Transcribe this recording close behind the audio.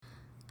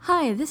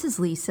Hi, this is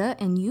Lisa,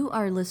 and you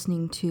are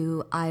listening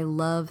to I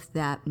Love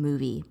That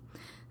Movie.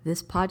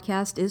 This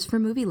podcast is for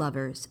movie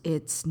lovers.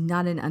 It's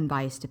not an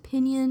unbiased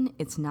opinion,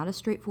 it's not a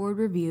straightforward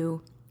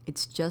review,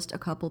 it's just a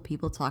couple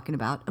people talking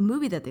about a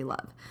movie that they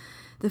love.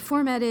 The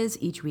format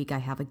is each week I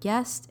have a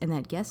guest, and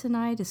that guest and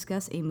I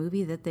discuss a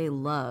movie that they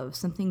love,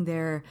 something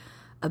they're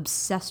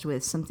obsessed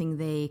with, something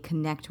they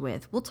connect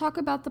with. We'll talk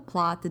about the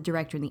plot, the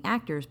director, and the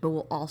actors, but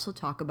we'll also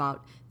talk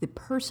about the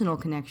personal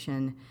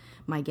connection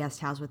my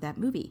guest has with that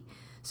movie.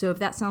 So if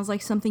that sounds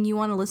like something you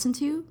want to listen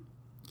to,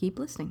 keep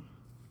listening.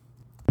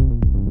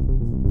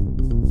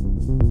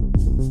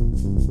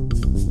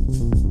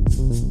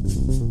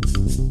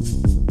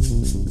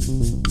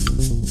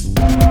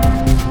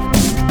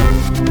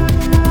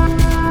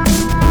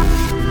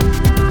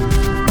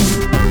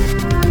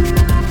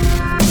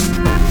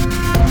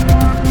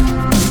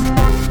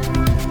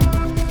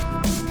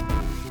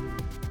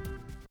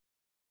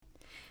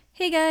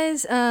 Hey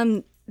guys,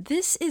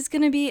 this is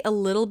going to be a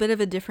little bit of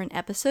a different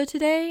episode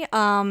today.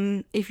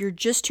 If you're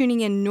just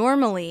tuning in,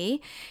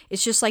 normally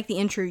it's just like the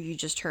intro you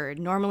just heard.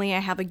 Normally I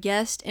have a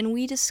guest and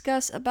we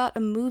discuss about a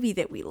movie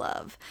that we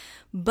love.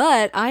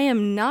 But I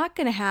am not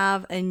going to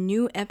have a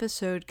new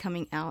episode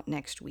coming out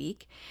next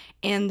week.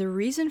 And the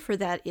reason for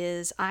that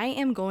is I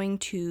am going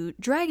to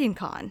Dragon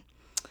Con.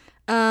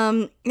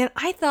 And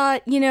I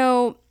thought,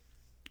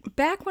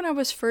 back when I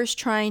was first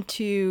trying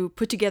to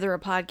put together a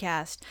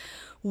podcast,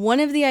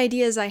 one of the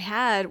ideas I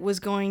had was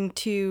going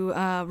to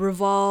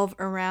revolve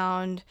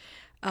around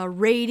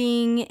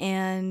rating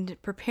and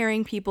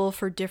preparing people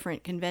for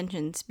different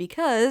conventions,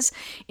 because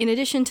in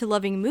addition to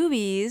loving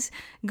movies,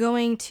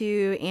 going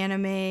to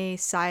anime,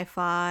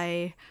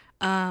 sci-fi,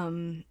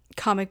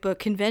 comic book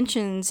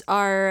conventions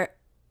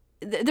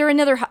they're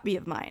another hobby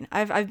of mine.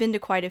 I've been to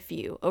quite a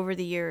few over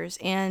the years,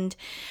 and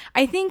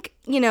I think,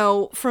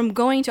 from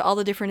going to all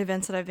the different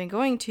events that I've been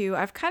going to,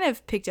 I've kind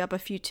of picked up a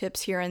few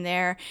tips here and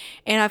there,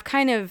 and I've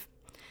kind of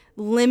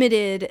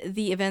limited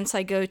the events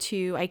I go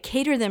to. I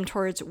cater them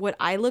towards what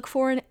I look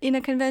for in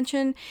a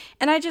convention,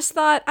 and I just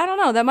thought, I don't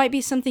know, that might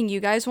be something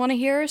you guys want to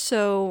hear,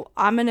 so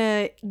I'm going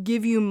to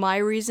give you my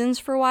reasons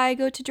for why I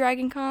go to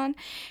Dragon Con,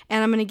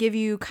 and I'm going to give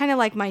you kind of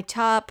like my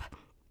top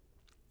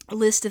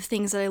list of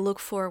things that I look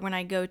for when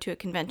I go to a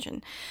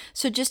convention.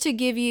 So just to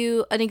give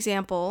you an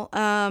example,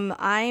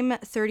 I'm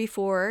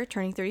 34,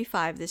 turning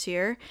 35 this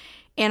year,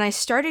 and I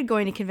started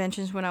going to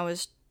conventions when I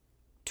was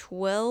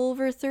 12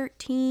 or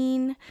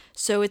 13,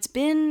 so it's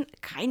been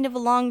kind of a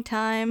long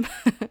time.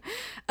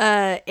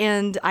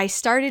 And I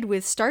started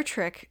with Star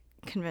Trek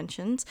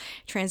conventions,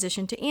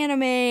 transitioned to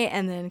anime,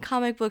 and then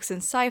comic books and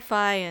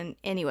sci-fi, and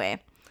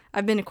anyway,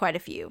 I've been to quite a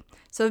few.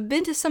 So I've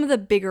been to some of the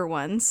bigger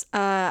ones.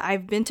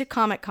 I've been to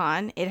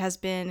Comic-Con. It has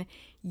been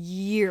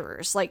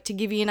years. Like, to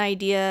give you an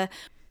idea,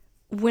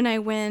 when I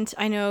went,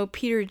 I know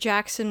Peter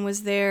Jackson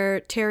was there,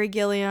 Terry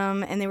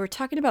Gilliam, and they were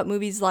talking about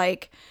movies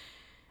like,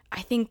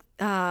 I think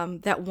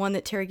that one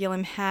that Terry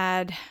Gilliam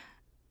had,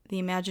 The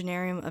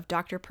Imaginarium of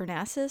Dr.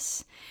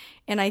 Parnassus.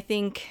 And I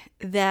think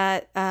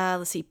that,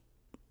 let's see,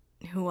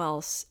 who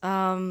else?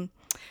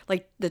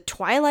 Like the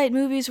Twilight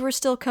movies were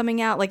still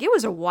coming out. Like, it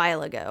was a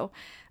while ago.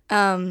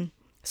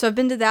 So I've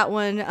been to that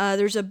one.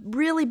 There's a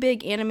really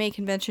big anime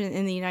convention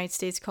in the United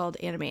States called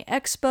Anime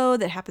Expo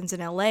that happens in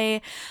LA.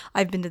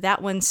 I've been to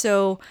that one.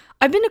 So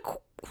I've been to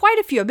quite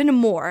a few. I've been to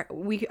more.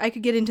 I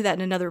could get into that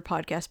in another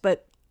podcast,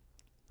 but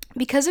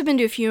because I've been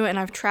to a few and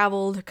I've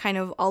traveled kind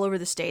of all over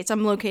the States,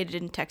 I'm located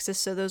in Texas,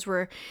 so those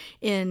were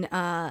in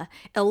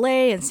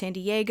LA and San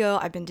Diego.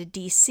 I've been to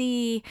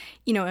DC,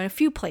 and a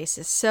few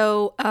places.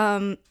 So,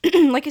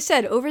 like I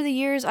said, over the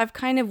years, I've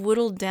kind of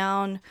whittled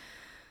down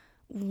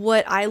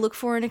what I look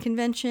for in a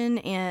convention,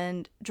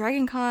 and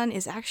Dragon Con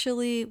is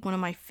actually one of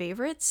my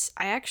favorites.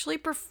 I actually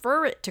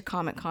prefer it to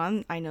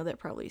Comic-Con. I know that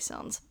probably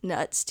sounds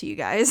nuts to you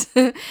guys,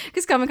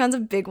 because Comic-Con's a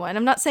big one.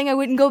 I'm not saying I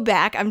wouldn't go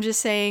back. I'm just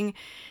saying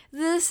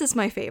this is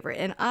my favorite,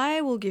 and I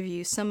will give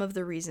you some of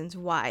the reasons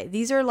why.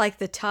 These are like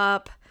the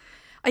top.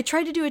 I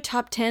tried to do a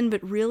top 10,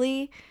 but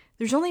really,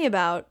 there's only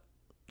about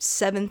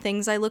 7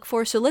 things I look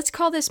for. So let's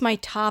call this my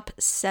top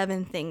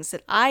 7 things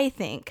that I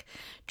think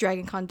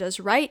Dragon Con does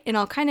right, and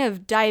I'll kind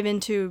of dive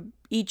into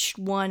each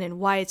one and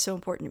why it's so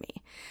important to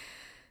me.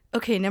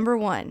 Okay, number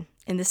 1,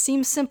 and this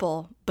seems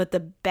simple, but the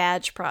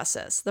badge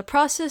process. The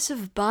process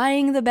of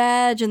buying the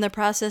badge and the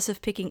process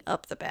of picking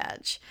up the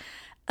badge.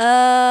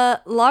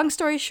 Long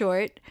story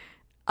short,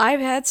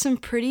 I've had some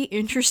pretty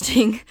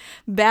interesting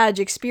badge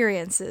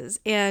experiences,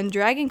 and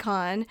Dragon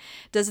Con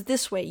does it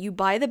this way. You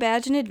buy the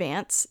badge in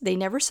advance. They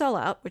never sell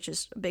out, which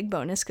is a big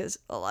bonus because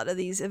a lot of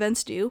these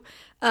events do.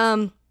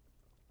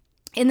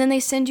 And then they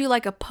send you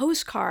like a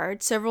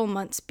postcard several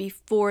months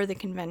before the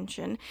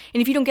convention.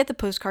 And if you don't get the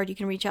postcard, you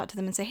can reach out to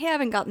them and say, hey, I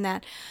haven't gotten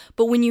that.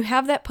 But when you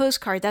have that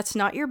postcard, that's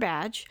not your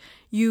badge.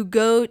 You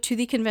go to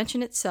the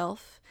convention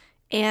itself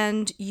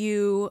and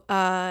you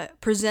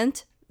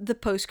present the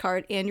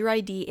postcard and your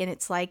ID, and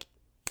it's like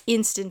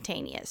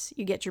instantaneous.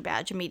 You get your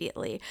badge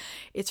immediately.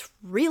 It's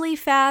really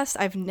fast.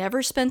 I've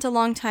never spent a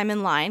long time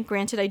in line.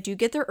 Granted, I do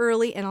get there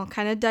early, and I'll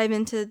kind of dive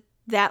into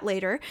that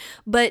later.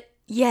 But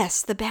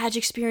yes, the badge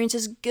experience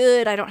is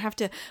good. I don't have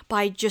to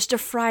buy just a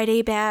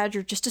Friday badge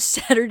or just a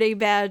Saturday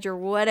badge or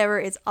whatever.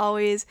 It's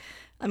always,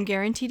 I'm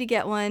guaranteed to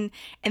get one,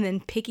 and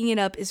then picking it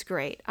up is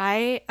great.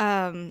 I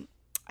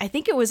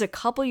think it was a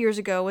couple years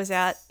ago, was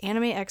at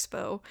Anime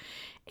Expo,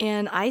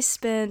 and I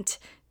spent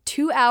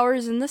 2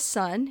 hours in the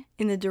sun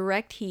in the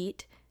direct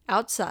heat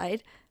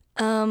outside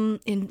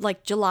in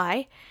like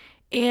July,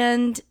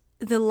 and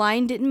the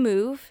line didn't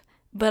move.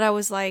 But I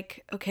was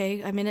like,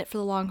 okay, I'm in it for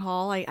the long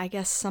haul. I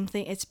guess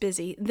it's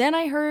busy. Then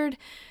I heard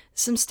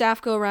some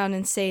staff go around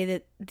and say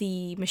that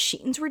the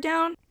machines were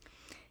down.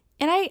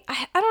 And I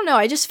don't know,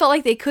 I just felt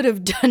like they could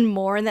have done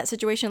more in that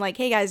situation. Like,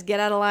 hey guys, get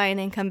out of line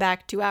and come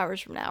back 2 hours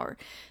from now or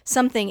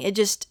something.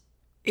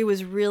 It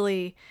was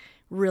really,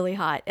 really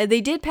hot. And they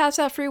did pass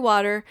out free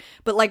water,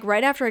 but like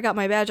right after I got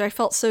my badge, I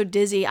felt so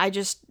dizzy. I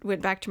just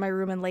went back to my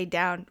room and laid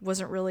down.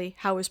 Wasn't really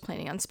how I was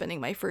planning on spending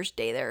my first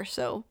day there.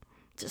 So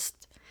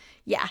just...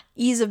 yeah,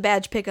 ease of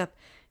badge pickup,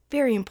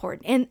 very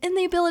important. And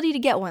the ability to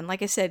get one.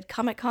 Like I said,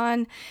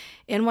 Comic-Con,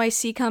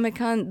 NYC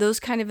Comic-Con, those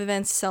kind of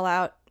events sell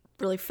out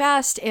really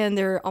fast, and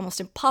they're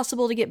almost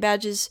impossible to get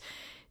badges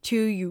to.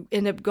 You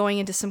end up going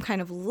into some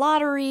kind of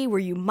lottery where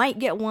you might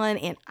get one,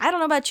 and I don't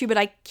know about you, but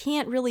I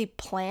can't really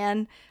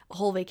plan a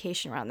whole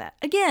vacation around that.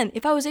 Again,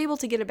 if I was able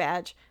to get a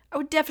badge, I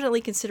would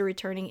definitely consider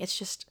returning. It's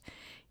just,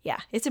 yeah,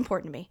 it's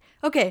important to me.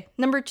 Okay,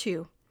 number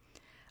 2,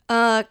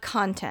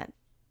 content.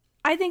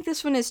 I think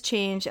this one has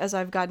changed as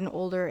I've gotten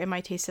older and my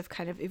tastes have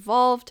kind of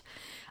evolved.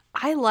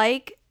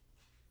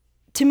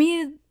 To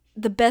me,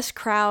 the best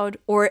crowd,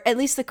 or at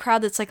least the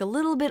crowd that's like a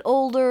little bit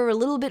older, a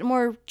little bit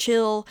more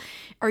chill,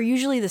 are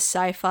usually the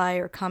sci-fi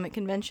or comic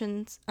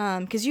conventions.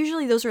 Because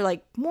usually those are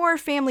like more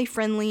family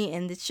friendly,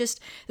 and it's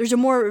just, there's a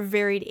more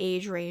varied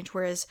age range,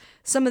 whereas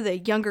some of the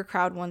younger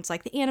crowd ones,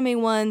 like the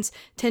anime ones,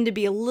 tend to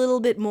be a little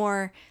bit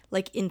more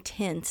like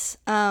intense.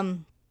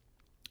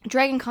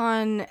 Dragon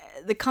Con,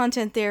 the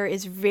content there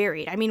is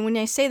varied. I mean, when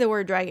I say the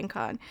word Dragon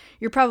Con,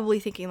 you're probably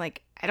thinking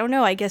like, I don't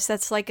know, I guess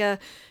that's like a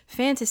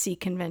fantasy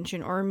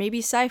convention or maybe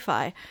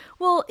sci-fi.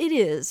 Well, it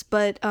is,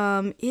 but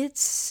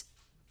it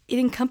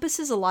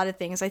encompasses a lot of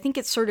things. I think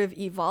it's sort of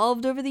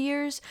evolved over the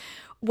years.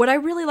 What I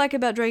really like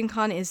about Dragon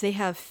Con is they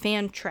have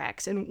fan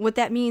tracks, and what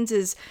that means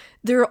is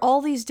there are all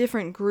these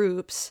different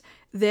groups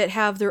that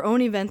have their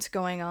own events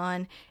going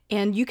on,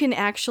 and you can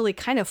actually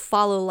kind of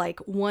follow like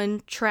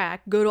one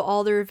track, go to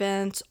all their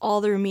events, all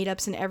their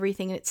meetups and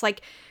everything. And it's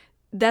like,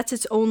 that's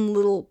its own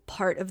little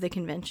part of the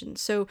convention.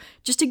 So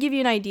just to give you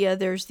an idea,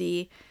 there's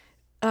the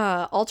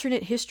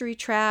alternate history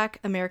track,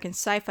 American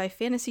sci-fi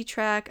fantasy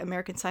track,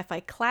 American sci-fi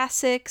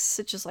classics,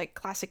 such as like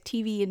classic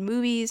TV and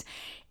movies,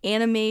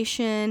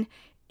 animation,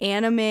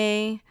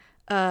 anime,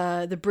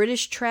 the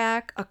British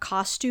track, a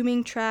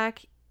costuming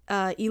track,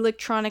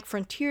 Electronic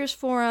Frontiers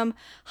Forum,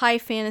 high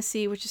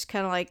fantasy, which is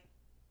kind of like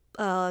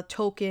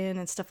Tolkien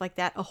and stuff like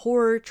that, a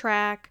horror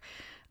track.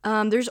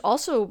 There's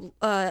also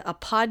a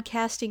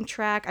podcasting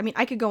track. I mean,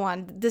 I could go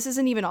on. This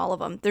isn't even all of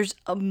them. There's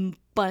a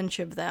bunch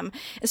of them.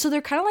 And so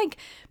they're kind of like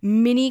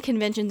mini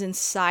conventions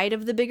inside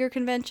of the bigger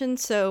convention.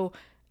 So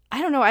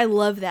I don't know. I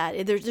love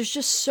that. There's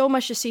just so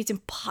much to see. It's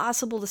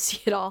impossible to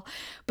see it all.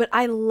 But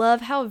I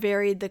love how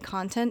varied the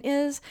content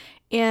is.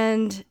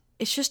 And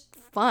it's just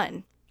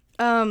fun.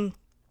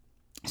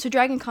 So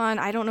Dragon Con,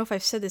 I don't know if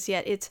I've said this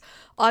yet, it's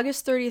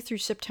August 30th through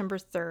September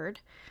 3rd.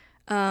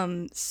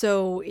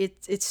 So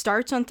it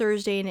starts on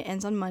Thursday and it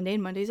ends on Monday,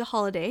 and Monday's a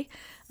holiday,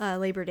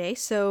 Labor Day.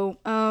 So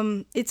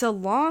it's a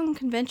long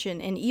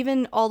convention, and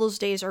even all those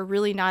days are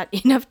really not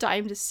enough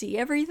time to see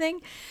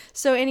everything.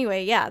 So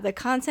anyway, yeah, the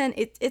content,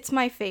 it's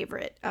my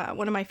favorite,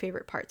 one of my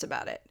favorite parts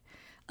about it.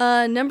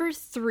 Number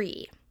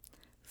 3,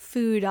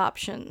 food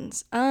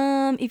options.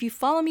 If you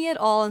follow me at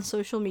all on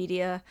social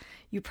media,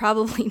 you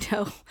probably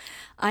know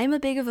I'm a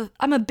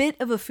bit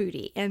of a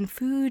foodie, and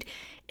food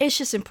is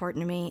just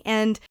important to me.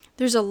 And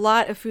there's a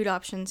lot of food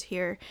options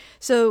here.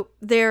 So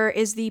there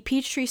is the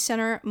Peachtree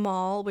Center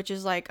Mall, which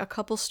is like a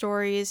couple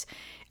stories,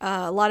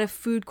 a lot of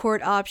food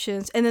court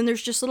options, and then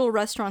there's just little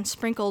restaurants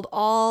sprinkled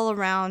all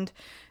around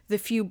the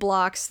few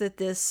blocks that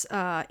this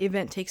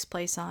event takes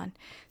place on.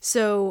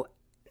 So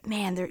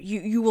man,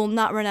 you will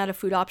not run out of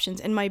food options.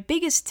 And my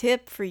biggest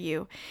tip for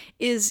you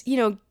is,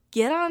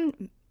 get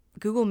on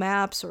Google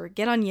Maps or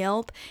get on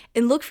Yelp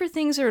and look for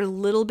things that are a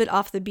little bit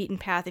off the beaten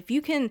path. If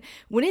you can,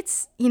 when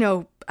it's,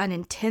 an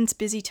intense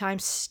busy time,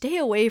 stay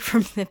away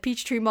from the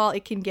Peachtree Mall.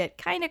 It can get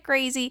kind of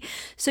crazy.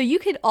 So you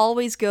could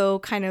always go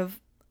kind of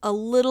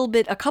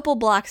a couple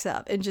blocks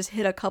up and just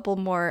hit a couple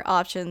more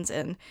options.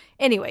 And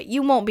anyway,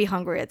 you won't be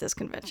hungry at this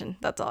convention.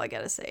 That's all I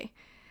gotta say.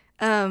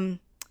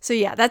 So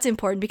yeah, that's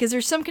important, because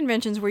there's some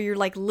conventions where you're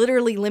like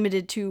literally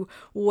limited to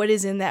what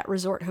is in that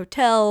resort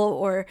hotel,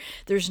 or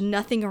there's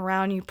nothing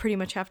around. You pretty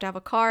much have to have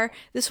a car.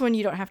 This one,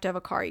 you don't have to have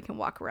a car. You can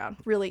walk around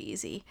really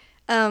easy.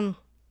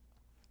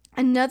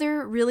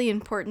 Another really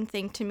important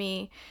thing to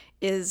me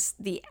is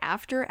the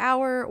after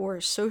hour or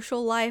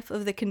social life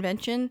of the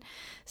convention.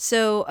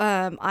 So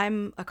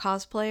I'm a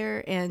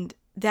cosplayer, and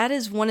that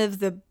is one of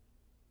the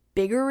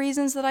bigger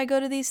reasons that I go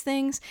to these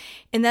things.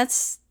 And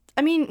that's,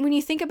 I mean, when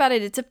you think about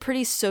it, it's a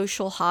pretty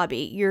social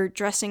hobby. You're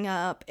dressing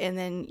up and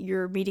then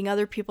you're meeting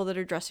other people that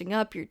are dressing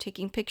up, you're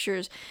taking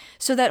pictures.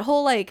 So that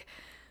whole like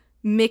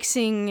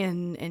mixing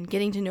and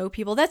getting to know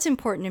people, that's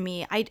important to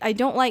me. I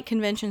don't like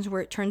conventions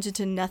where it turns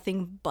into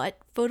nothing but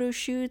photo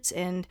shoots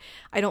and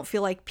I don't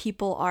feel like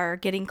people are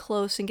getting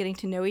close and getting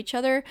to know each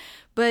other.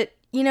 But,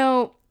 you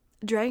know,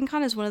 Dragon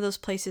Con is one of those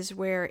places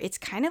where it's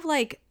kind of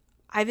like,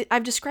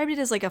 I've described it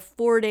as like a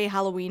 4-day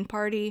Halloween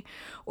party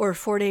or a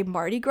 4-day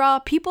Mardi Gras.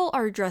 People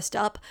are dressed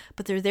up,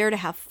 but they're there to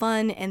have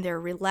fun and they're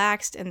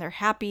relaxed and they're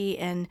happy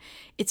and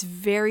it's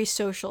very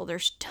social.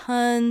 There's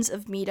tons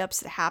of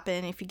meetups that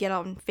happen. If you get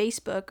on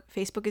Facebook,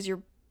 Facebook is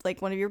your like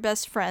one of your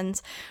best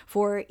friends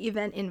for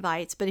event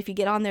invites. But if you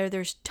get on there,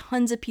 there's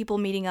tons of people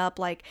meeting up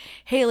like,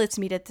 hey, let's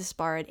meet at this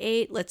bar at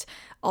 8. Let's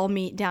all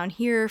meet down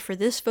here for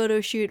this photo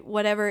shoot,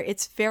 whatever.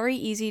 It's very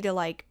easy to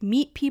like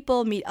meet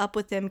people, meet up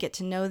with them, get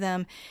to know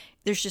them.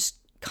 There's just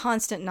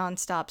constant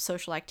nonstop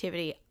social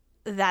activity.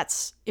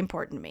 That's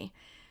important to me.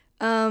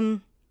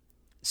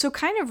 So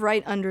kind of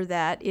right under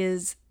that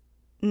is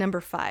number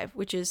 5,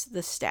 which is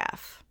the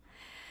staff.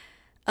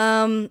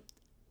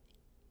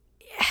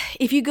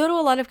 If you go to a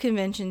lot of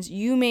conventions,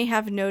 you may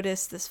have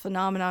noticed this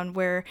phenomenon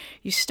where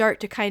you start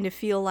to kind of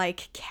feel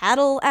like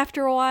cattle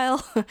after a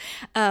while,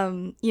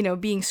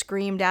 being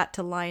screamed at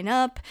to line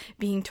up,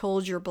 being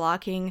told you're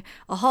blocking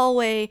a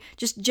hallway,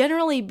 just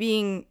generally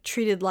being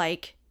treated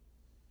like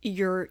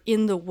you're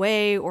in the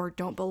way or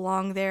don't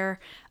belong there.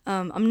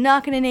 I'm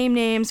not going to name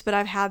names, but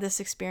I've had this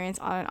experience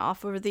on and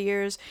off over the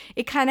years.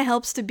 It kind of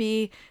helps to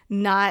be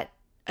not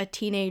a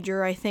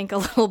teenager, I think, a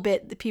little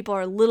bit. The people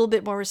are a little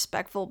bit more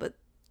respectful, but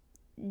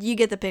you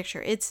get the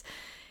picture.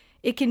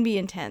 It can be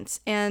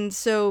intense. And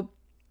so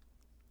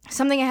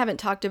something I haven't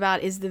talked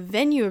about is the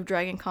venue of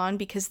Dragon Con,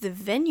 because the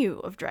venue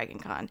of Dragon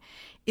Con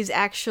is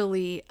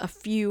actually a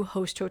few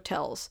host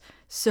hotels.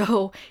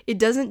 So it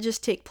doesn't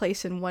just take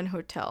place in one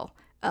hotel.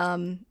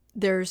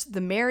 There's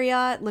the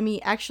Marriott. Let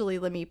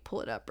me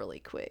pull it up really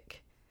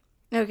quick.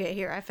 Okay,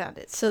 here, I found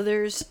it. So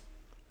there's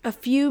a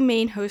few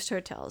main host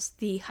hotels: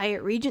 the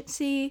Hyatt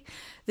Regency,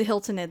 the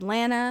Hilton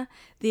Atlanta,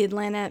 the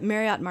Atlanta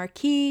Marriott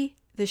Marquis,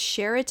 the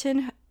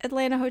Sheraton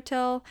Atlanta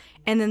Hotel,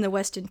 and then the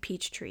Westin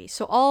Peachtree.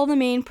 So all the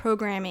main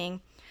programming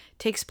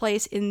takes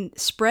place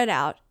spread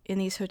out in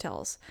these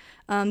hotels.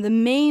 The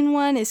main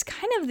one is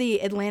kind of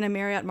the Atlanta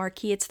Marriott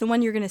Marquis. It's the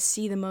one you're going to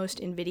see the most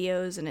in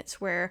videos, and it's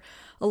where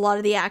a lot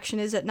of the action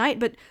is at night.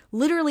 But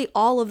literally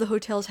all of the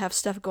hotels have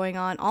stuff going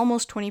on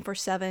almost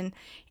 24/7.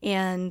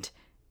 And,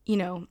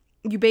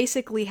 you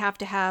basically have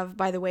to have,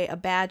 by the way, a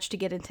badge to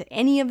get into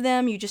any of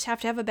them. You just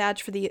have to have a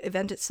badge for the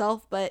event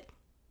itself, but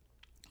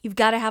you've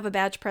got to have a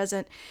badge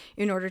present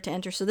in order to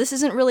enter. So this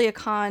isn't really a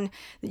con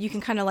that you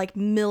can kind of like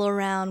mill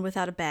around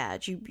without a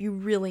badge. You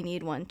really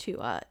need one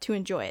to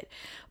enjoy it.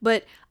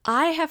 But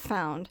I have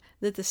found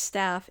that the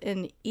staff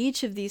in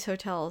each of these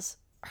hotels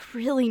are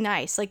really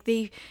nice. Like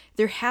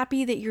they're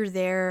happy that you're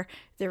there.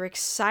 They're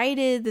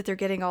excited that they're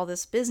getting all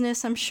this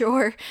business, I'm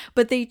sure.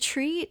 But they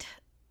treat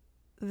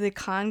the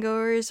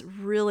congoers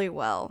really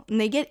well. And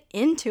they get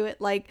into it.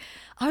 Like,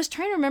 I was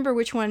trying to remember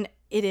which one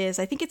it is.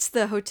 I think it's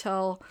the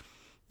hotel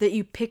that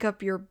you pick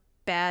up your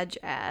badge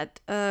at,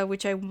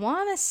 which I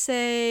want to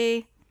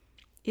say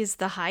is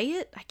the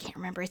Hyatt. I can't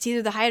remember. It's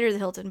either the Hyatt or the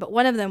Hilton, but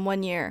one of them.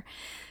 One year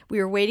we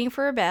were waiting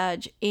for a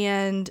badge,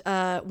 and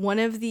one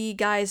of the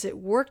guys that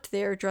worked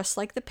there dressed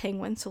like the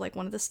Penguin. So like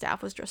one of the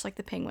staff was dressed like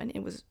the Penguin.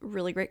 It was a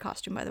really great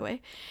costume, by the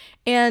way.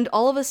 And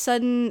all of a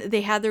sudden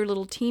they had their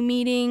little team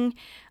meeting.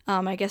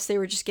 I guess they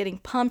were just getting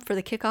pumped for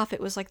the kickoff. It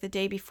was like the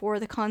day before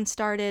the con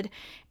started.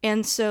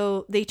 And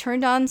so they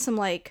turned on some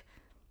like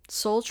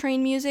Soul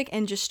Train music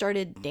and just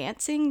started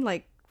dancing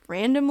like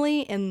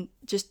randomly and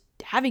just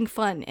having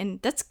fun. And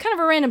that's kind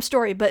of a random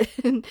story, but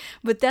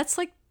that's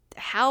like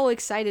how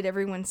excited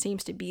everyone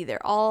seems to be there.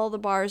 All the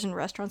bars and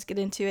restaurants get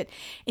into it.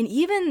 And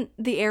even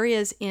the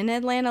areas in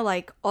Atlanta,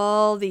 like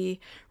all the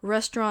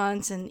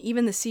restaurants and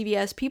even the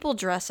CVS, people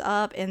dress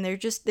up and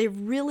they're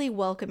really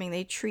welcoming.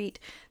 They treat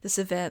this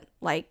event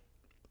like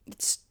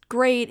it's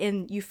great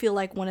and you feel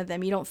like one of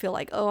them. You don't feel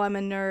like, oh, I'm a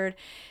nerd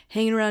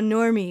hanging around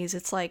normies.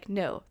 It's like,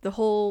 no, the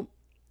whole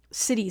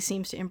city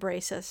seems to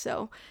embrace us.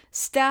 So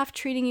staff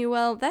treating you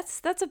well,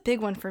 that's a big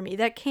one for me.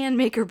 That can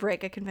make or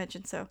break a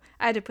convention. So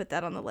I had to put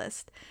that on the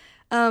list.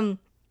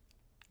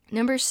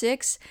 Number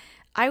 6,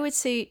 I would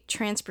say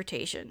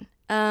transportation.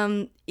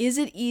 Is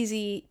it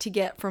easy to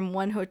get from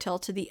one hotel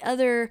to the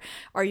other?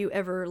 Are you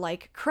ever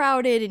like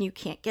crowded and you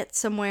can't get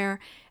somewhere?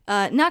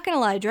 Not gonna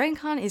lie, Dragon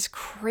Con is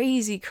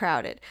crazy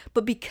crowded,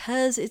 but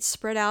because it's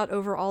spread out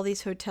over all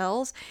these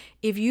hotels,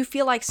 if you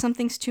feel like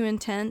something's too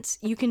intense,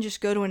 you can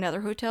just go to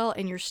another hotel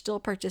and you're still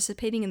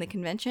participating in the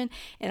convention,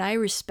 and I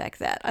respect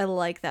that. I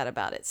like that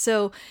about it.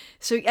 So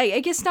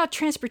I guess not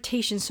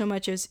transportation so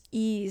much as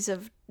ease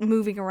of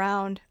moving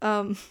around,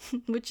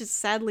 which is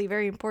sadly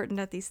very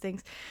important at these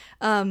things.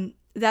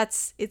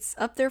 It's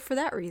up there for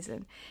that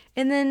reason.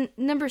 And then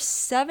number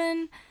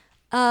 7,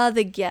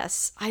 The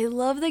guests. I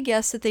love the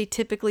guests that they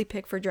typically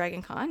pick for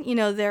Dragon Con. You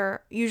know,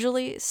 they're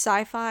usually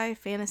sci-fi,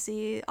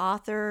 fantasy,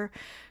 author,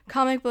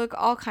 comic book,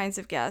 all kinds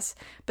of guests.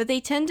 But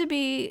they tend to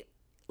be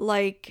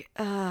like,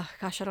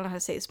 gosh, I don't know how to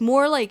say this,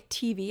 more like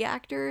TV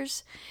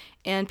actors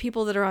and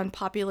people that are on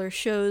popular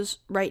shows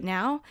right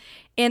now.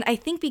 And I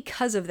think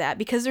because of that,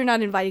 because they're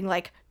not inviting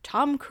like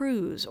Tom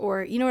Cruise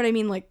or, you know what I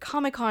mean? Like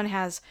Comic-Con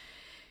has,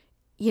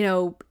 you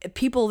know,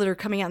 people that are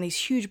coming out in these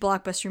huge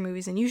blockbuster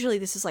movies, and usually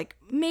this is like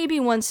maybe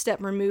one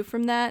step removed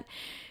from that.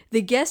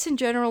 The guests in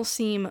general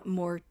seem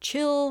more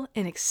chill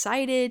and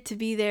excited to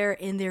be there,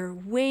 and they're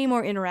way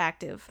more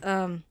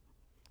interactive.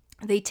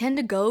 They tend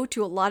to go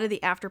to a lot of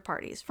the after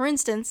parties. For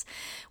instance,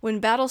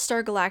 when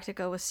Battlestar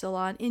Galactica was still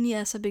on, and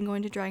yes, I've been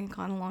going to Dragon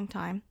Con a long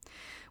time.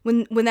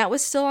 When that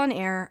was still on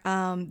air,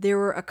 there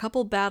were a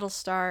couple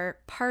Battlestar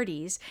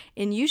parties,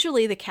 and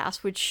usually the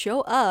cast would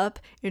show up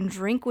and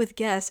drink with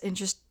guests and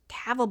just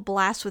have a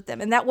blast with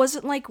them. And that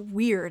wasn't like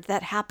weird.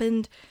 That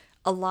happened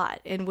a lot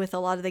and with a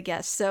lot of the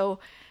guests. So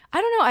I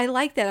don't know. I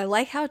like that. I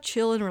like how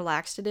chill and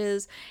relaxed it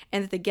is,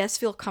 and that the guests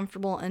feel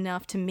comfortable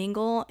enough to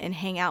mingle and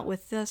hang out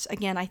with us.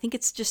 Again, I think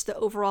it's just the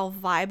overall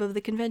vibe of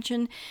the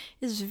convention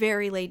is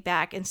very laid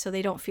back. And so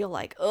they don't feel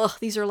like, ugh,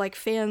 these are like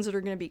fans that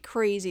are going to be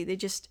crazy.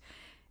 It's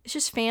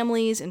just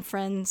families and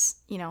friends,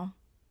 you know,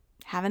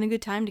 having a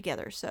good time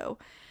together. So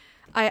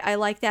I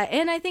like that.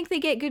 And I think they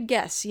get good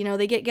guests. You know,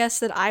 they get guests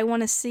that I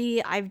want to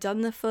see. I've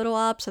done the photo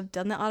ops. I've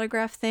done the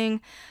autograph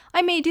thing.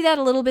 I may do that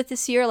a little bit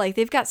this year. Like,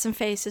 they've got some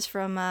faces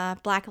from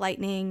Black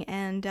Lightning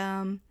and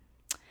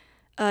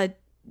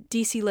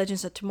DC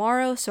Legends of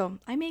Tomorrow. So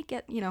I may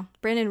get, you know,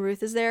 Brandon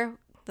Ruth is there.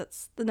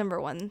 That's the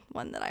number one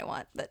that I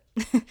want. But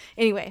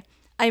anyway,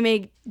 I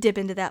may dip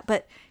into that.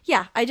 But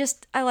yeah, I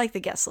like the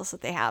guest list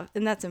that they have.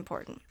 And that's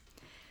important.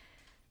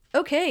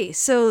 Okay,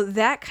 so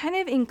that kind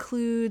of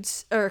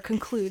concludes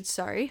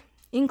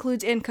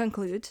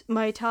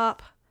my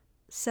top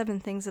 7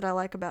 things that I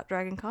like about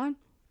Dragon Con.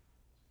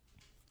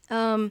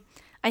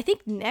 I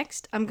think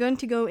next I'm going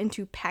to go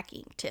into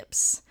packing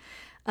tips.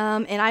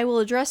 And I will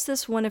address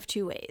this one of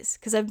 2 ways,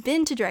 because I've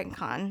been to Dragon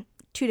Con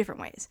 2 different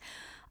ways.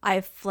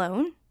 I've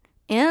flown,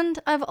 and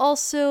I've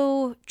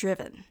also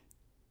driven.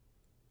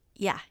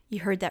 Yeah,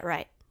 you heard that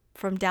right.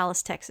 From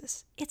Dallas,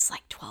 Texas. It's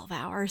like 12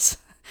 hours.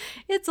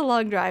 It's a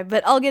long drive,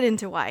 but I'll get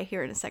into why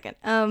here in a second.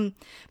 But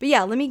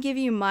yeah, let me give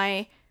you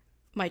my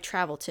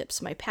travel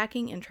tips, my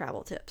packing and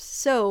travel tips.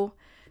 So,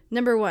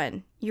 number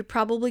 1, you're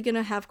probably going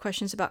to have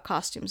questions about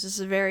costumes. This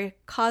is a very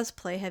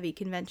cosplay heavy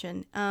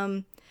convention.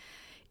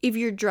 If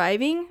you're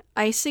driving,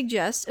 I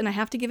suggest, and I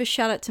have to give a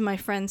shout out to my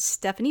friend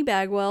Stephanie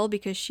Bagwell,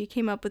 because she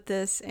came up with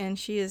this and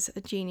she is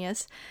a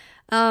genius.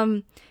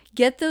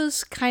 Get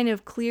those kind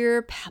of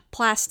clear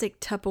plastic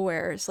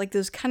Tupperwares, like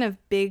those kind of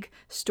big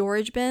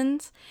storage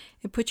bins,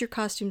 and put your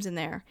costumes in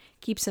there.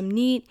 Keeps them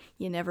neat.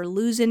 You never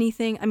lose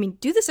anything. I mean,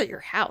 do this at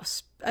your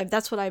house.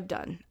 That's what I've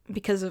done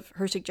because of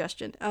her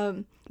suggestion.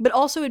 But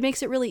also it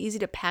makes it really easy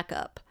to pack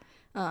up.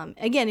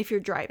 Again, if you're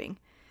driving.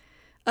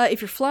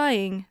 If you're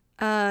flying,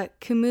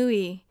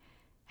 Kamui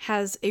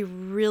has a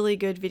really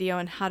good video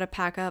on how to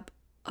pack up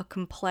a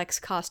complex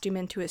costume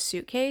into a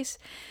suitcase.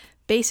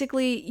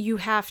 Basically, you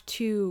have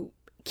to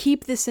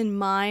keep this in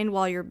mind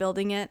while you're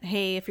building it.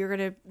 Hey, if you're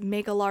going to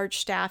make a large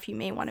staff, you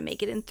may want to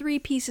make it in 3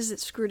 pieces that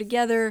screw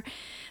together.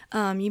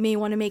 You may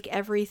want to make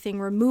everything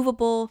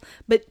removable.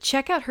 But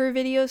check out her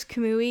videos,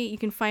 Kamui. You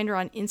can find her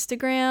on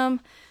Instagram.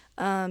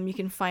 You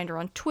can find her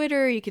on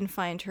Twitter. You can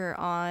find her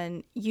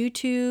on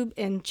YouTube.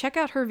 And check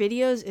out her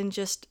videos, and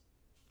just,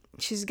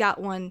 she's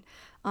got one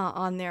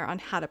on there on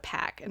how to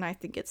pack. And I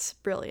think it's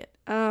brilliant.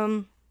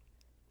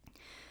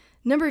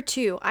 Number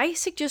 2, I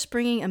suggest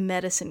bringing a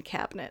medicine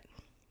cabinet.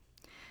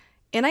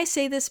 And I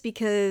say this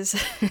because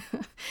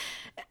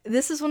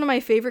this is one of my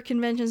favorite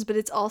conventions, but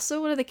it's also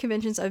one of the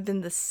conventions I've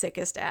been the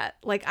sickest at.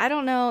 Like, I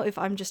don't know if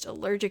I'm just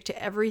allergic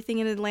to everything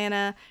in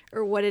Atlanta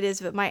or what it is,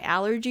 but my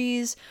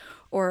allergies,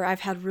 or I've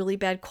had really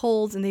bad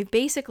colds, and they've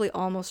basically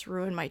almost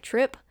ruined my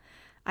trip.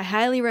 I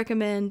highly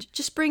recommend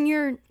just bring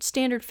your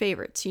standard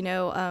favorites. You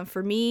know,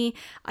 for me,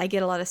 I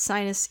get a lot of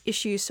sinus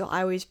issues, so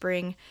I always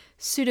bring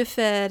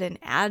Sudafed and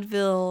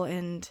Advil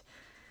and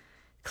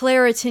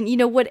Claritin, you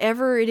know,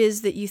 whatever it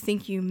is that you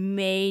think you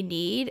may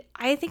need.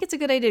 I think it's a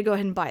good idea to go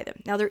ahead and buy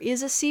them. Now, there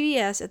is a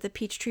CVS at the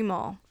Peachtree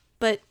Mall,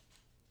 but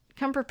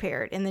come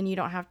prepared, and then you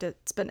don't have to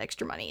spend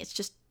extra money. It's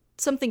just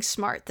something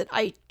smart that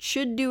I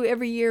should do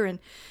every year, and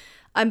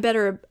I'm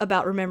better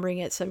about remembering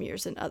it some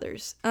years than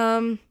others.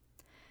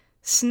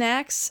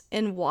 Snacks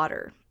and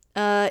water.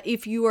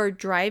 If you are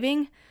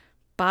driving,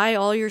 buy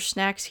all your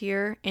snacks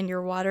here and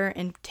your water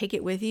and take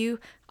it with you.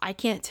 I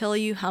can't tell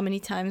you how many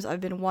times I've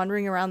been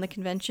wandering around the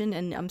convention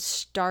and I'm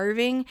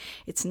starving.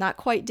 It's not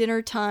quite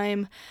dinner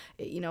time.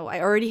 You know,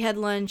 I already had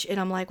lunch and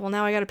I'm like, well,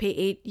 now I got to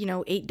pay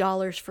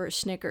 $8 for a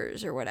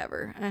Snickers or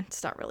whatever.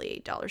 It's not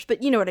really $8,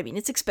 but you know what I mean?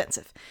 It's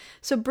expensive.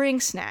 So bring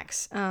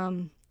snacks.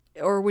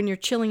 Or when you're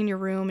chilling in your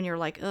room and you're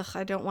like, ugh,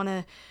 I don't want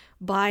to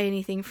buy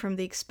anything from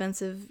the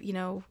expensive,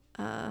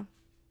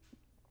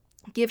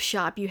 gift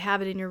shop, you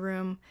have it in your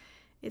room.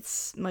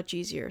 It's much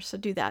easier. So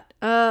do that.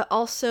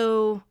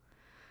 Also,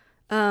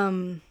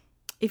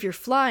 if you're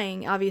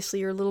flying, obviously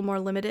you're a little more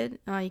limited.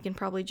 You can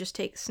probably just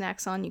take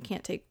snacks on. You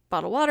can't take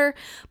bottled water,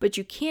 but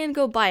you can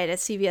go buy it at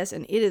CVS,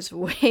 and it is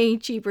way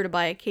cheaper to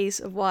buy a case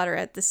of water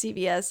at the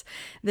CVS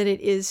than it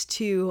is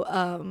to,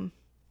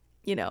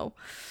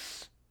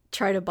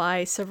 try to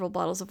buy several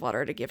bottles of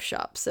water at a gift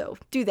shop. So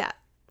do that.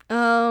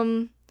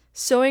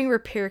 Sewing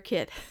repair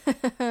kit.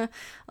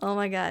 Oh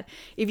my God.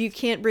 If you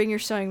can't bring your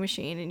sewing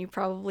machine, and you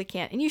probably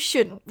can't, and you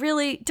shouldn't,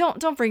 really,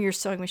 don't bring your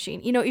sewing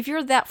machine. If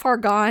you're that far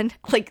gone,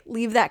 like,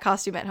 leave that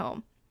costume at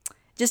home.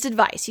 Just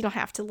advice. You don't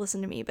have to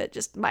listen to me, but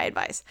just my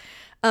advice.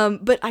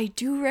 But I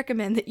do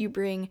recommend that you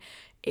bring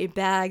a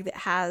bag that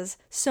has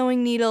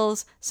sewing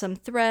needles, some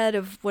thread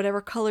of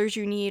whatever colors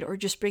you need, or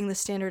just bring the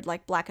standard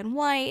like black and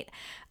white,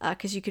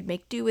 because you could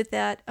make do with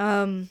that.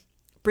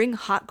 Bring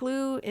hot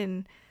glue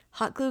and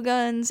hot glue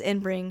guns,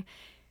 and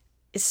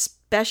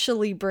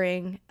especially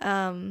bring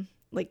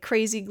like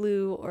crazy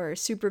glue or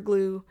super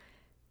glue.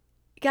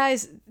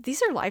 Guys,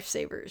 these are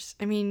lifesavers.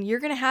 I mean,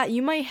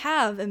 you might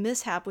have a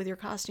mishap with your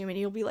costume and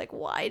you'll be like,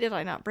 why did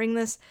I not bring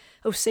this?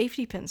 Oh,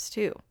 safety pins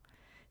too.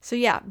 So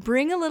yeah,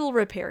 bring a little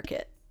repair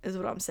kit is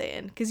what I'm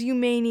saying, because you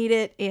may need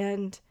it,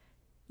 and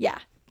yeah,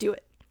 do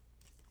it.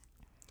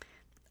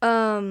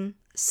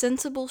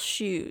 Sensible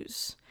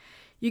shoes.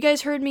 You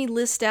guys heard me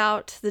list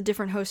out the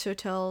different host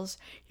hotels.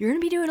 You're going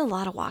to be doing a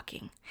lot of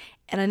walking.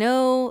 And I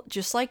know,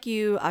 just like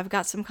you, I've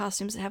got some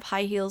costumes that have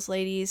high heels,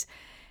 ladies.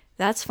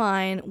 That's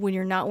fine. When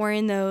you're not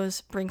wearing those,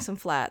 bring some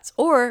flats,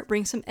 or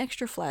bring some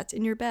extra flats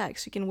in your bag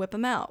so you can whip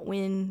them out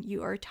when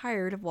you are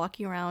tired of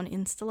walking around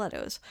in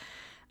stilettos.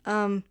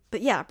 But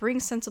yeah, bring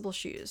sensible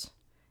shoes.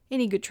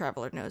 Any good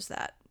traveler knows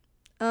that.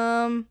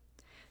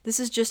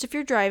 This is just if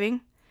you're driving.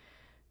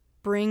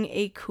 Bring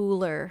a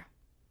cooler.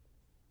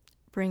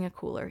 Bring a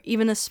cooler,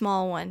 even a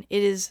small one.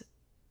 It is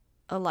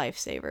a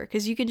lifesaver,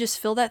 because you can just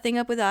fill that thing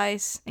up with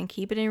ice and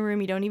keep it in a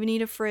room. You don't even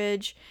need a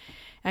fridge.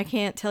 I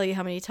can't tell you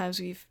how many times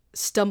we've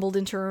stumbled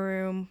into a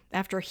room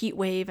after a heat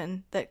wave,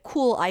 and that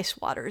cool ice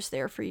water is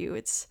there for you.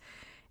 It's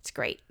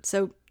great.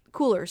 So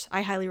coolers,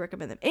 I highly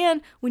recommend them.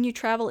 And when you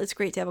travel, it's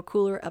great to have a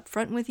cooler up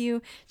front with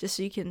you, just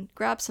so you can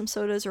grab some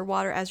sodas or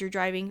water as you're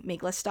driving,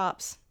 make less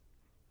stops.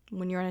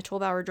 When you're on a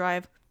 12-hour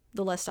drive,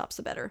 the less stops,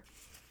 the better.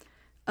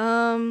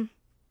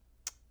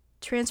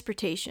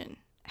 Transportation.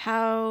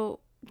 How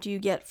do you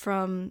get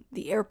from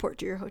the airport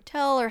to your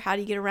hotel, or how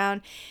do you get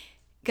around?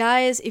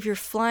 Guys, if you're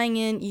flying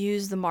in,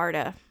 use the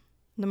MARTA.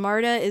 The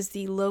MARTA is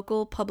the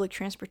local public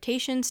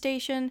transportation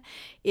station.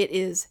 It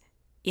is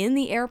in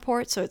the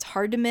airport, so it's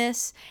hard to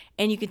miss,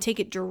 and you can take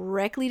it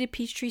directly to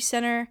Peachtree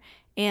Center,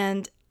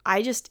 and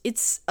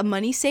it's a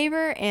money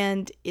saver,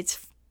 and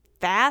it's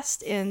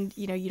fast, and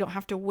you don't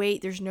have to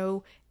wait. There's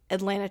no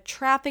Atlanta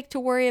traffic to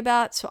worry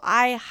about, so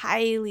I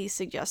highly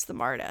suggest the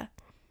MARTA.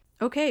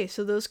 Okay,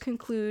 so those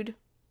conclude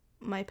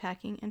my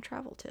packing and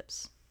travel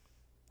tips.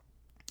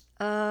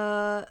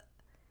 So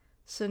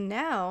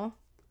now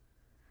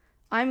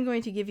I'm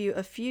going to give you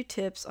a few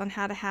tips on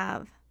how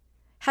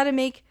to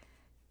make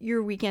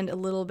your weekend a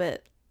little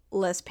bit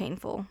less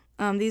painful.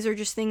 These are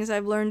just things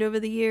I've learned over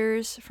the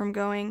years from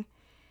going,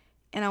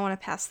 and I want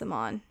to pass them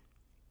on.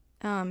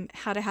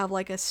 How to have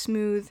like a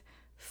smooth,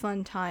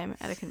 fun time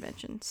at a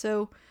convention.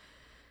 So,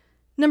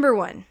 number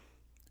 1.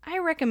 I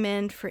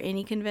recommend for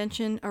any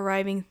convention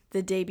arriving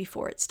the day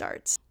before it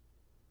starts.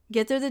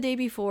 Get there the day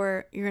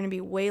before. You're going to be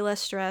way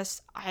less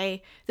stressed.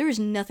 There is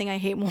nothing I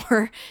hate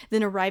more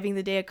than arriving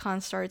the day a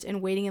con starts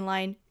and waiting in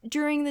line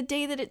during the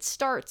day that it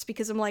starts,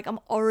 because I'm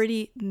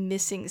already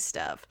missing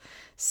stuff.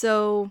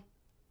 So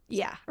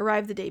yeah,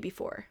 arrive the day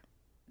before.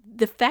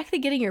 The fact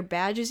that getting your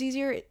badge is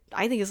easier,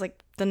 I think, is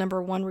like the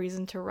number 1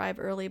 reason to arrive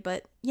early.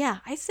 But yeah,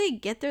 I say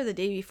get there the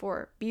day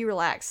before. Be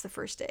relaxed the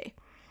first day.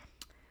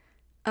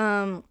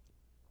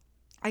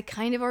 I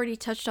kind of already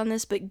touched on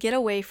this, but get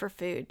away for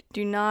food.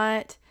 Do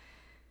not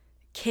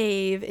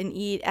cave and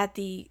eat at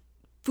the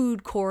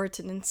food courts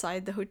and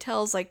inside the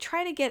hotels. Like,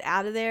 try to get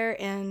out of there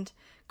and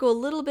go a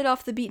little bit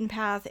off the beaten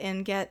path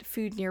and get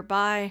food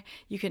nearby.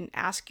 You can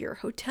ask your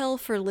hotel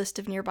for a list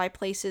of nearby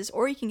places,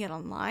 or you can get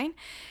online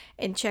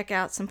and check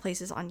out some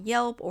places on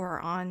Yelp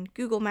or on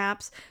Google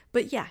Maps.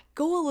 But yeah,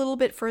 go a little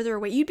bit further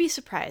away. You'd be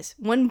surprised.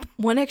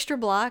 One extra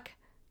block,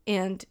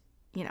 and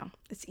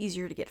it's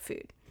easier to get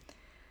food.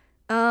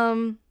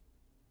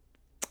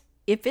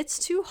 If it's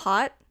too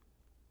hot,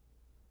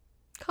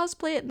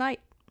 cosplay at night.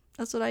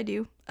 That's what I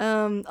do.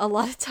 A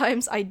lot of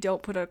times I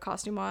don't put a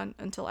costume on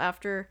until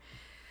after.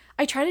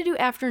 I try to do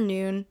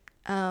afternoon,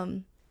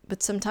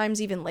 but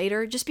sometimes even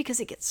later, just because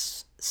it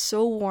gets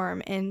so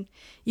warm and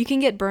you can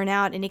get burnt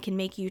out and it can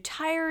make you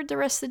tired the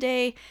rest of the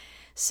day.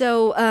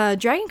 So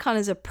Dragon Con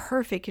is a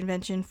perfect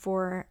convention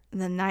for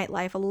the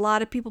nightlife. A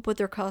lot of people put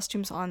their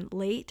costumes on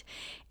late,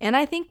 and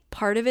I think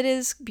part of it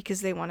is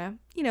because they want to,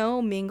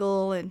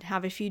 mingle and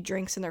have a few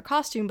drinks in their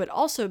costume, but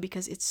also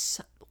because it's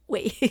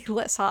way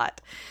less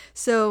hot.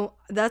 So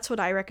that's what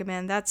I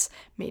recommend. That's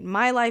made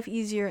my life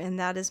easier, and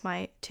that is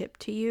my tip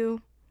to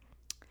you.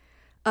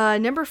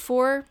 Number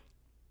 4,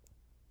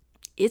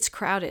 It's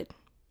crowded.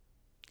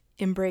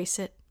 Embrace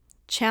it.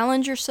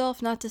 Challenge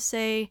yourself not to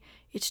say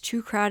it's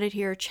too crowded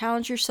here.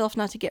 Challenge yourself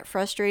not to get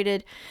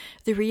frustrated.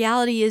 The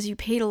reality is you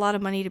paid a lot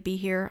of money to be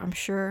here, I'm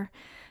sure,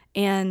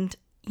 and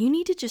you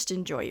need to just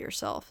enjoy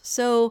yourself.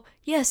 So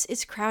yes,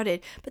 it's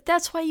crowded, but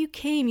that's why you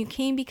came. You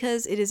came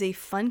because it is a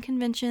fun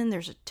convention.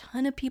 There's a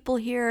ton of people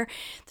here.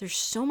 There's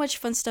so much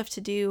fun stuff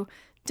to do.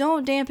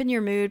 Don't dampen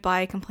your mood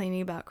by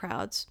complaining about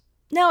crowds.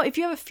 Now, if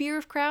you have a fear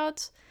of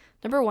crowds,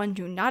 number one,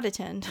 do not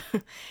attend.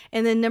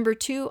 And then number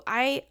two,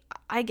 I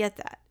get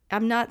that.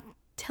 I'm not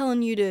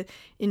telling you to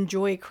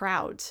enjoy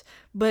crowds,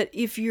 but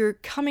if you're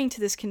coming to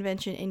this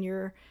convention and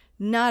you're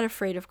not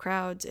afraid of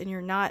crowds and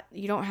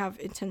you don't have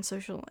intense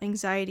social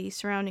anxiety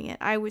surrounding it,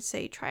 I would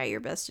say try your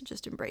best to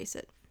just embrace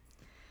it.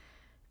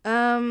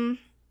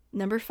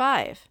 Number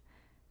 5,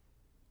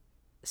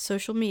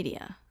 social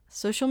media.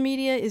 Social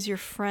media is your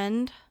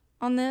friend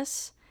on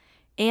this,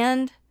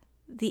 and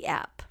the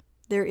app.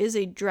 There is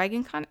a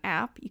DragonCon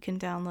app you can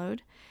download,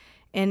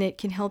 and it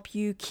can help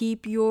you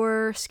keep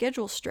your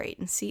schedule straight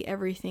and see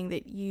everything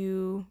that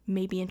you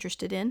may be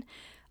interested in.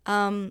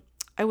 I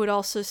would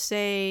also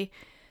say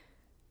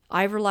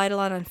I've relied a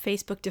lot on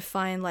Facebook to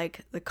find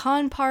like the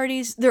con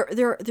parties.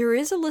 There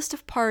is a list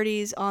of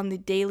parties on the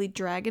Daily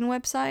Dragon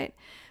website,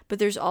 but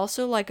there's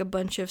also like a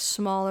bunch of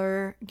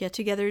smaller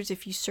get-togethers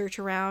if you search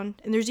around.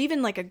 And there's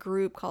even like a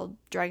group called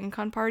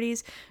DragonCon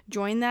Parties.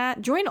 Join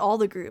that. Join all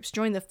the groups.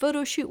 Join the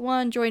photo shoot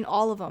one. Join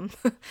all of them.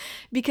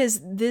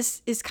 Because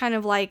this is kind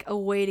of like a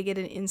way to get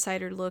an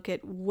insider look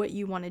at what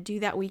you want to do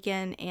that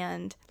weekend.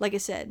 And like I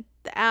said,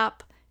 the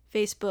app,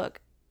 Facebook,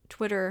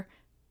 Twitter,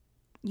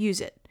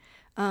 use it.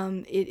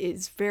 It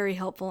is very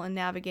helpful in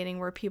navigating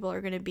where people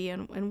are going to be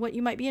and what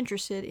you might be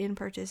interested in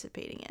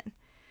participating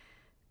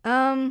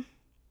in.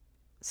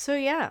 So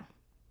yeah,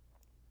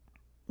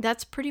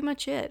 that's pretty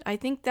much it. I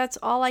think that's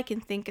all I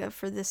can think of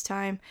for this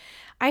time.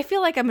 I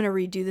feel like I'm going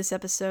to redo this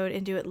episode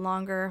and do it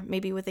longer,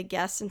 maybe with a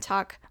guest, and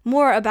talk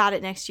more about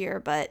it next year.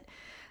 But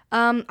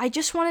I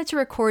just wanted to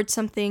record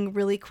something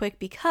really quick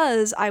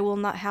because I will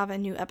not have a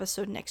new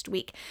episode next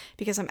week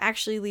because I'm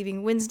actually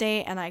leaving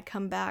Wednesday and I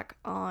come back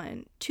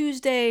on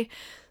Tuesday.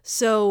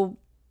 So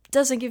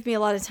doesn't give me a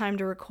lot of time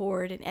to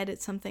record and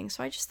edit something.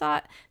 So I just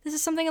thought this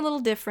is something a little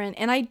different.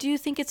 And I do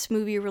think it's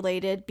movie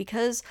related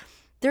because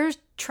there's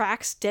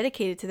tracks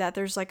dedicated to that.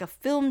 There's like a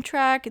film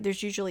track.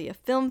 There's usually a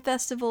film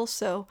festival.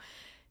 So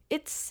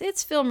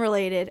it's film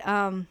related.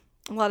 A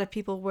lot of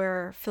people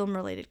wear film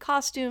related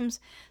costumes.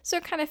 So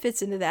it kind of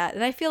fits into that.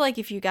 And I feel like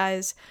if you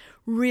guys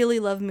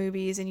really love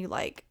movies and you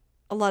like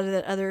a lot of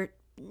that other,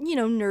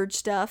 nerd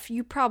stuff,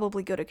 you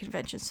probably go to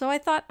conventions. So I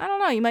thought, I don't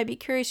know, you might be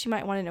curious. You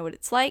might want to know what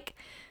it's like.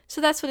 So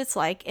that's what it's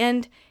like.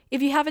 And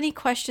if you have any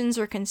questions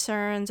or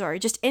concerns or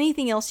just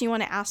anything else you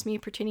want to ask me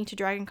pertaining to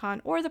DragonCon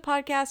or the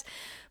podcast,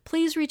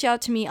 please reach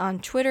out to me on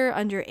Twitter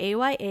under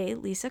AYA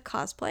Lisa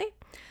Cosplay.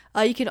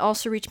 You can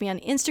also reach me on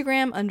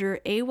Instagram under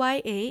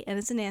AYA, and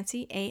it's a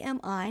Nancy,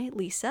 AMI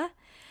Lisa.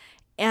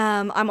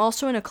 I'm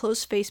also in a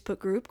closed Facebook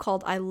group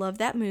called I Love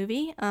That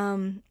Movie.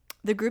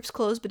 The group's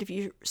closed, but if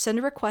you send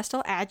a request,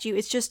 I'll add you.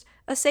 It's just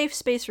a safe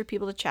space for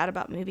people to chat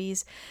about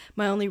movies.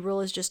 My only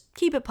rule is just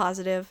keep it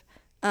positive.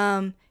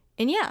 And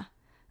yeah,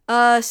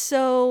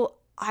 so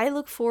I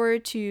look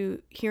forward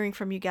to hearing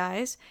from you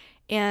guys,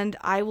 and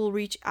I will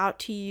reach out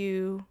to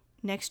you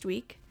next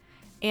week.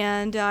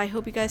 And I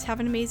hope you guys have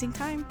an amazing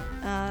time.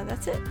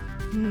 That's it.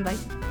 Bye.